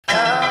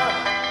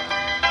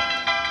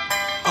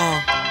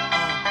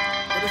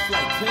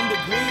like 10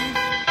 degrees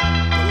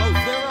below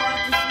zero out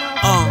this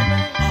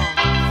motherfucker.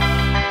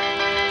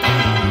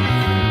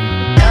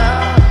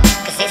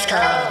 Cause it's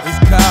cold. It's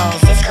cold.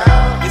 Cause it's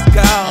cold. It's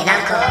cold. And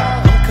I'm cold.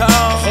 I'm cold.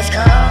 Cause it's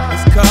cold.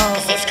 It's cold.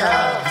 Cause it's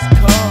cold. It's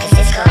cold. Cause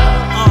it's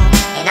cold.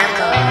 And I'm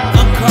cold.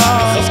 I'm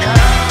cold. Cause it's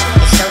cold.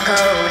 It's so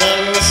cold in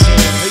the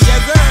streets.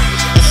 Yes, sir.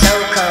 It's so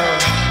cold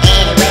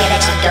anywhere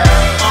that you go.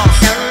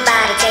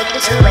 Somebody take me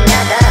to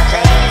another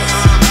place.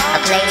 A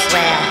place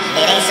where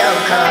it ain't so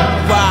cold.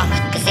 Why?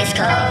 Cause it's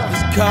cold.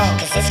 It's cold.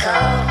 Cause it's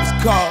cold. It's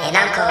cold. And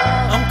I'm cold.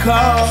 I'm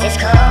cold. Cause it's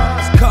cold.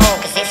 It's cold.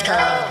 Cause it's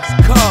cold. It's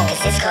cold.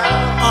 Cause it's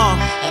cold.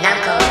 And I'm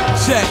cold.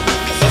 Check.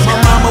 Cause it's My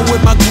cold. mama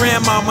with my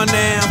grandmama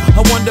now.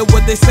 I wonder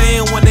what they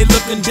saying when they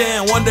looking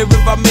down. Wonder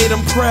if I made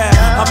them proud.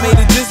 I made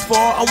it this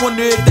far, I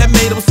wonder if that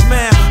made them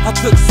smile. I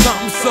took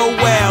something so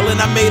well and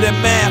I made it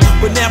mad.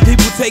 But now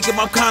people taking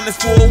my kindness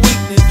for a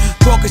weakness.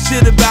 Talking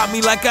shit about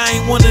me like I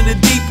ain't one of the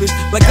deepest.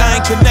 Like I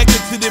ain't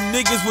connected to them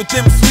niggas with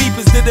them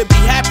sweepers. Did they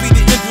be happy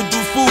to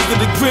introduce fools to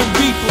the Grim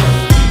Reaper?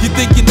 You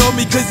think you know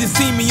me cause you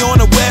see me on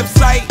a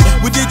website?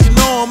 Well, did you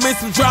know I'm in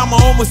some drama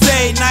almost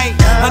every night?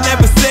 I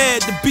never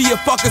said to be a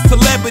fucking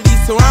celebrity,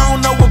 so I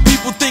don't know what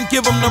people think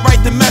give them the right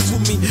to mess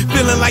with me.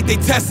 Feeling like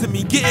they testing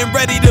me, getting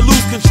ready to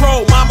lose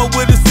control. Mama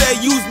would've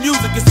said use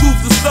music, it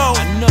soothes the soul.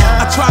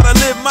 I try to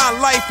live my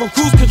life on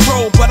cruise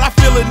control, but I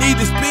feel a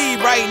need to speed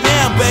right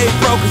now, babe,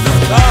 bro, cause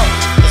it's cold.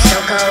 It's so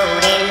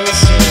cold in the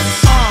streets.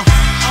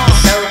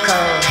 It's so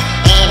cold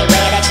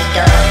anywhere that you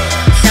go.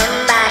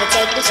 Somebody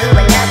take me to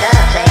another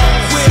place.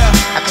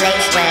 A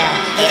place where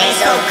it ain't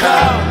so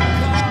cold.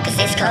 Cause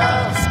it's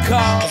cold. It's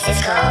cold. Cause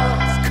it's cold.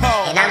 It's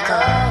cold. And I'm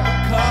cold.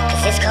 Cold.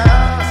 Cause it's cold.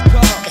 It's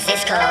cold. Cause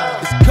it's cold.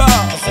 It's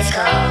cold. Cause it's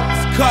cold.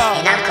 It's cold.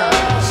 And I'm cold.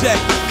 Check.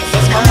 Cause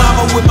it's My cold.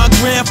 mama with my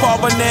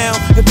grandfather now.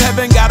 If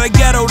heaven got a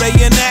ghetto, they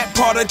in that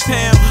part of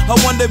town. I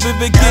wonder if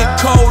it get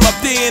cold up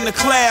there in the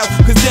clouds.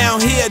 Cause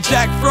down here,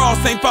 Jack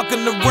Frost ain't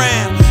fucking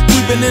around.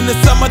 Even in the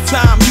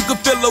summertime, you can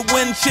feel a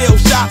wind chill.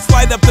 Shots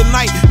light up the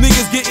night,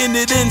 niggas getting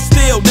it in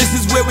still. This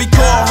is where we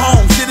call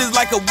home. Shit is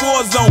like a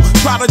war zone.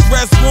 Try to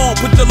dress warm,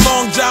 put your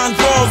long john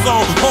drawers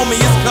on. Homie,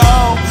 it's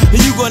cold,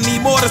 and you gonna need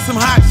more than some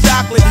hot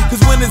chocolate.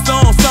 Cause when it's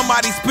on,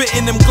 somebody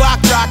spitting them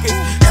Glock rockets.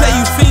 Say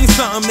you seen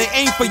something, they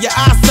ain't for your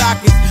eye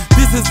sockets.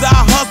 This is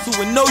our hustle,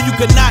 and no, you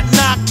cannot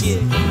knock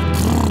it.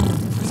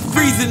 It's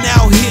freezing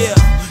out here.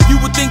 You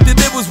would think that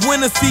it was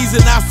winter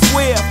season, I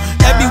swear.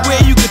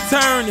 Everywhere you could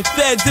turn, the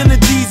feds and the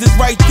D's is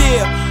right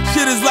there.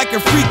 Shit is like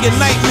a freaking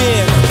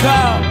nightmare. It's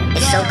cold.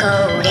 It's so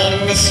cold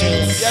in the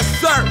streets. Yes,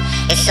 sir.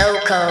 It's so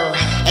cold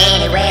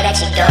anywhere that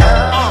you go.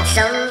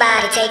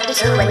 Somebody take me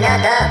to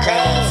another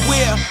place.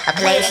 Where? A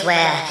place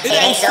where It it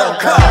ain't ain't so so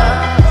cold.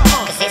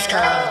 cold. Cause it's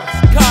cold.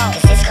 Cold.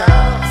 Cause it's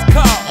cold. It's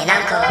cold. And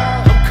I'm cold.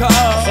 I'm cold.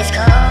 Cause it's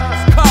cold.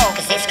 It's cold.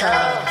 Cause it's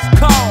cold. It's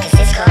cold. Cause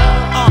it's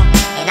cold.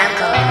 And I'm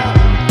cold.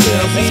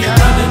 Yeah, Cause me it's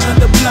cold. running on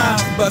the block,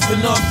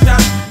 busting off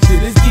shots.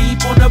 Shit is deep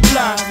on the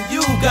block.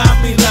 You got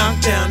me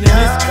locked down in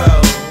this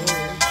cold,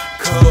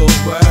 cold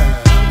world.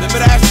 Remember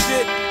that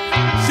shit?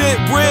 Shit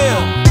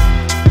real.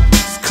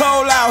 It's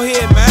cold out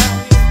here, man.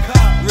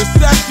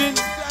 Recession.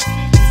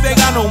 They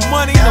got no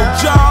money, no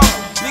job.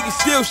 Niggas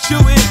still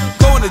shooting,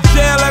 going to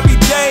jail every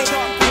day.